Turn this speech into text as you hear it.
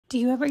Do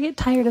you ever get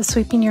tired of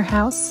sweeping your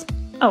house?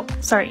 Oh,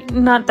 sorry,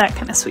 not that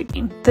kind of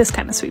sweeping, this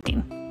kind of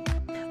sweeping.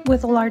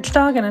 With a large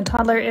dog and a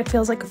toddler, it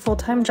feels like a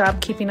full-time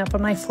job keeping up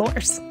on my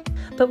floors.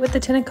 But with the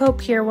Tineco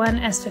Pure One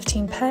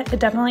S15 Pet, it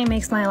definitely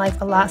makes my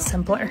life a lot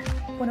simpler.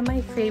 One of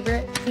my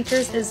favorite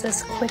features is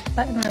this quick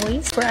button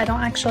release where I don't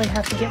actually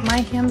have to get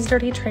my hands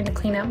dirty trying to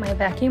clean out my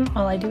vacuum.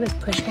 All I do is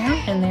push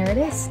down and there it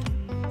is.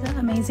 The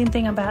amazing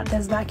thing about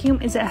this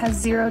vacuum is it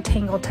has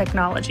ZeroTangle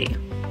technology.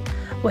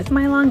 With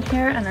my long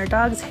hair and our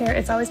dog's hair,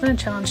 it's always been a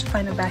challenge to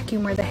find a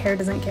vacuum where the hair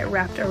doesn't get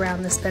wrapped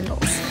around the spindles.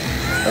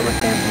 But with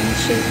their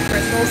V-shaped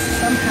bristles,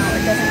 somehow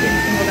it doesn't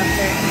get tangled up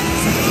there and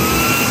makes it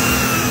easy.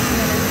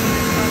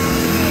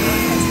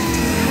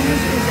 Another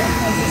thing is it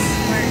has a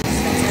smart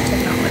sensor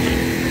technology.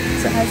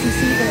 So as you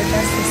see, it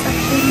adjusts the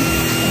suction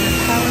and the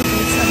power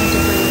based on the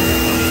different.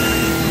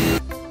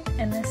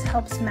 And this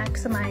helps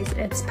maximize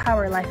its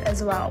power life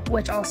as well,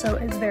 which also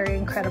is very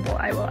incredible,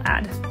 I will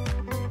add.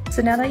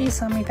 So now that you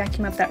saw me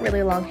vacuum up that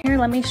really long hair,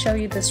 let me show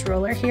you this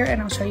roller here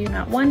and I'll show you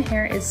not one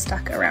hair is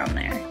stuck around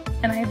there.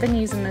 And I've been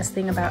using this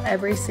thing about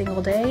every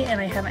single day and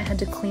I haven't had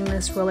to clean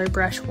this roller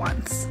brush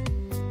once.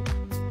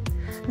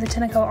 The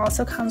Tineco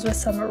also comes with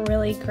some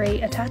really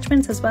great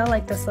attachments as well,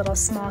 like this little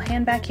small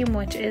hand vacuum,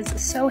 which is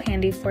so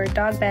handy for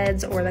dog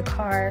beds or the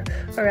car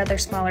or other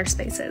smaller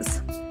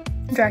spaces.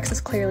 Drax is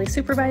clearly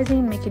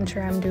supervising, making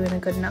sure I'm doing a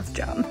good enough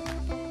job.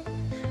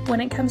 When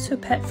it comes to a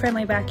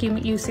pet-friendly vacuum,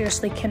 you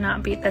seriously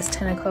cannot beat this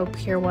Tineco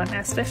Pure One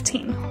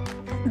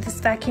S15. This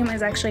vacuum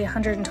is actually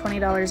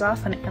 $120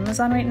 off on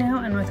Amazon right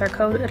now, and with our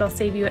code, it'll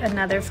save you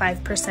another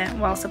 5%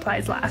 while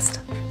supplies last.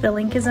 The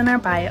link is in our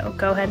bio.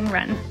 Go ahead and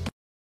run.